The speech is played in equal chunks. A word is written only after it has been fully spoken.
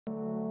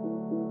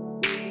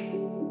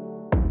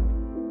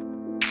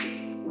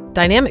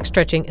Dynamic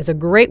stretching is a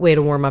great way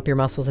to warm up your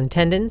muscles and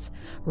tendons,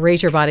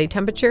 raise your body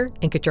temperature,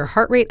 and get your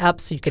heart rate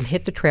up so you can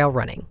hit the trail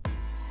running.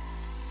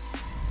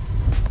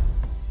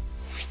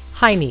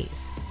 High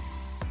knees.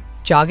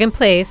 Jog in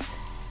place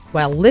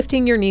while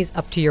lifting your knees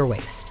up to your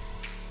waist.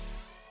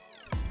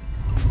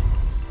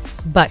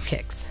 Butt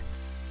kicks.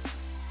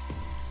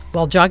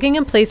 While jogging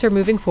in place or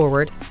moving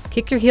forward,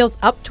 kick your heels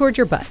up toward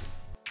your butt.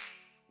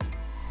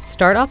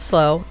 Start off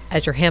slow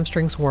as your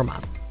hamstrings warm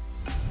up.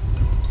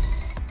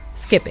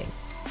 Skipping.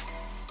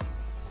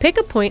 Pick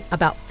a point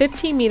about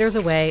 15 meters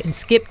away and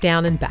skip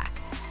down and back.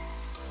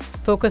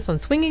 Focus on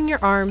swinging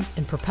your arms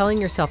and propelling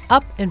yourself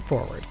up and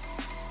forward.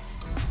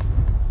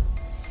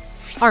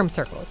 Arm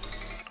circles.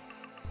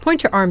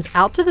 Point your arms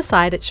out to the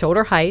side at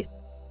shoulder height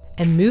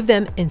and move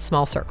them in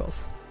small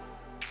circles.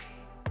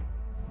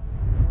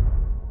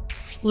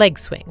 Leg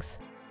swings.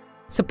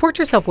 Support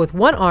yourself with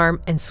one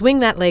arm and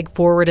swing that leg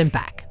forward and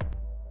back.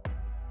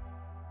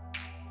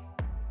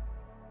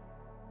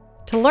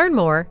 To learn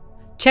more,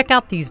 check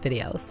out these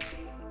videos.